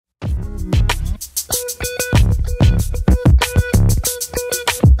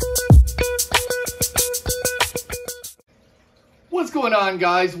going on,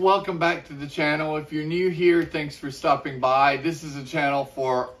 guys? Welcome back to the channel. If you're new here, thanks for stopping by. This is a channel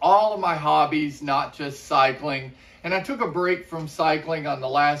for all of my hobbies, not just cycling. And I took a break from cycling on the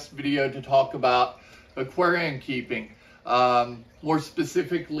last video to talk about aquarium keeping. More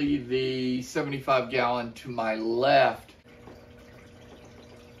specifically, the 75-gallon to my left.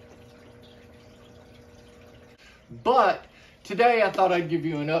 But today I thought I'd give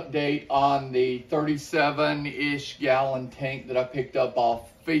you an update on the 37-ish gallon tank that I picked up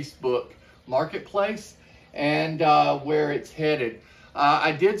off Facebook Marketplace and where it's headed.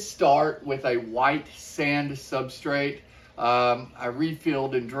 I did start with a white sand substrate. I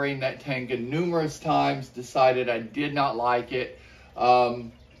refilled and drained that tank numerous times, decided I did not like it.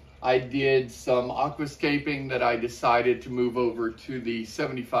 I did some aquascaping that I decided to move over to the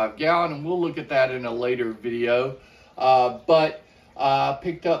 75-gallon, and we'll look at that in a later video. But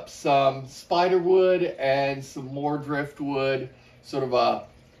picked up some spiderwood and some more driftwood, sort of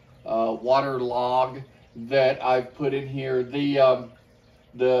a water log that I've put in here. The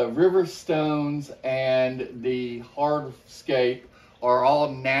river stones and the hardscape are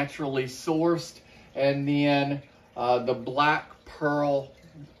all naturally sourced, and then the black pearl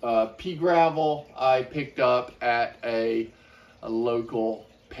pea gravel I picked up at a local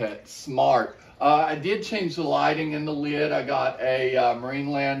PetSmart. I did change the lighting in the lid. I got a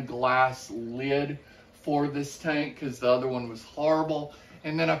Marineland glass lid for this tank because the other one was horrible.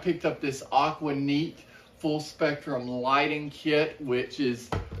 And then I picked up this Aquaneat full spectrum lighting kit, which is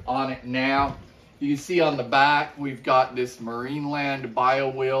on it now. You can see on the back, we've got this Marineland bio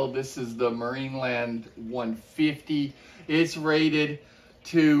wheel. This is the Marineland 150. It's rated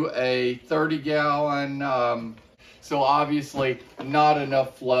to a 30-gallon, so obviously not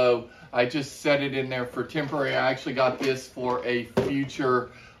enough flow. I just set it in there for temporary. I actually got this for a future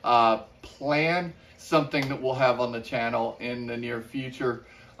plan, something that we'll have on the channel in the near future.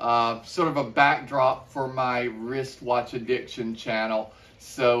 Sort of a backdrop for my wristwatch addiction channel.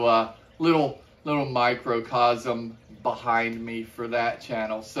 So little microcosm behind me for that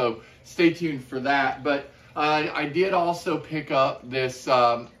channel. So stay tuned for that. But I did also pick up this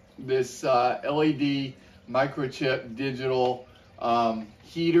this LED microchip digital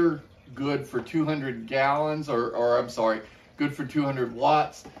heater, good for 200 gallons, or I'm sorry, good for 200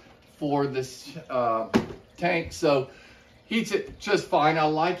 watts for this tank. So heats it just fine. I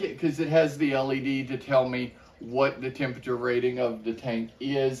like it because it has the LED to tell me what the temperature rating of the tank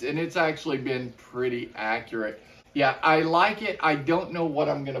is, and it's actually been pretty accurate. Yeah, I like it. I don't know what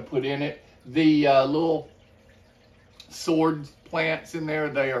I'm gonna put in it. The little sword plants in there,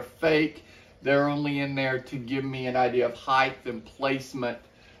 they are fake. They're only in there to give me an idea of height and placement.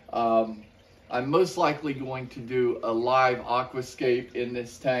 I'm most likely going to do a live aquascape in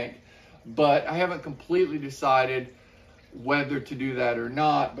this tank, but I haven't completely decided whether to do that or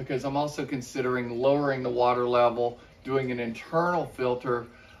not, because I'm also considering lowering the water level, doing an internal filter,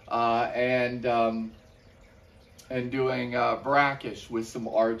 and doing brackish with some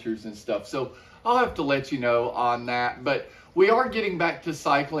archers and stuff. So I'll have to let you know on that. But we are getting back to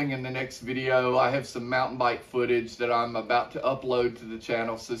cycling in the next video. I have some mountain bike footage that I'm about to upload to the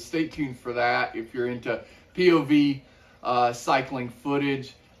channel, so stay tuned for that. If you're into POV cycling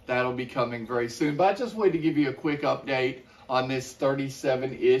footage, that'll be coming very soon. But I just wanted to give you a quick update on this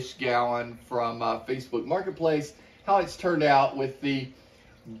 37-ish gallon from Facebook Marketplace, how it's turned out with the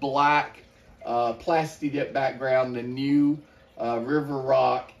black Plastidip background, the new river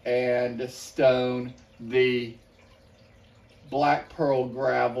rock and stone, the black pearl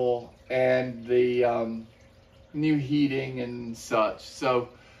gravel, and the new heating and such. So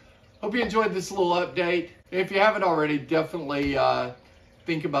hope you enjoyed this little update. If you haven't already, definitely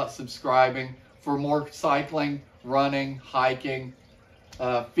think about subscribing for more cycling, running, hiking,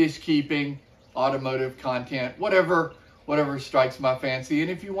 fish keeping, automotive content, whatever strikes my fancy. And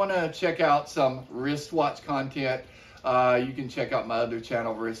if you want to check out some wristwatch content, you can check out my other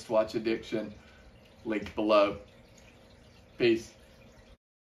channel, Wristwatch Addiction, linked below. Peace.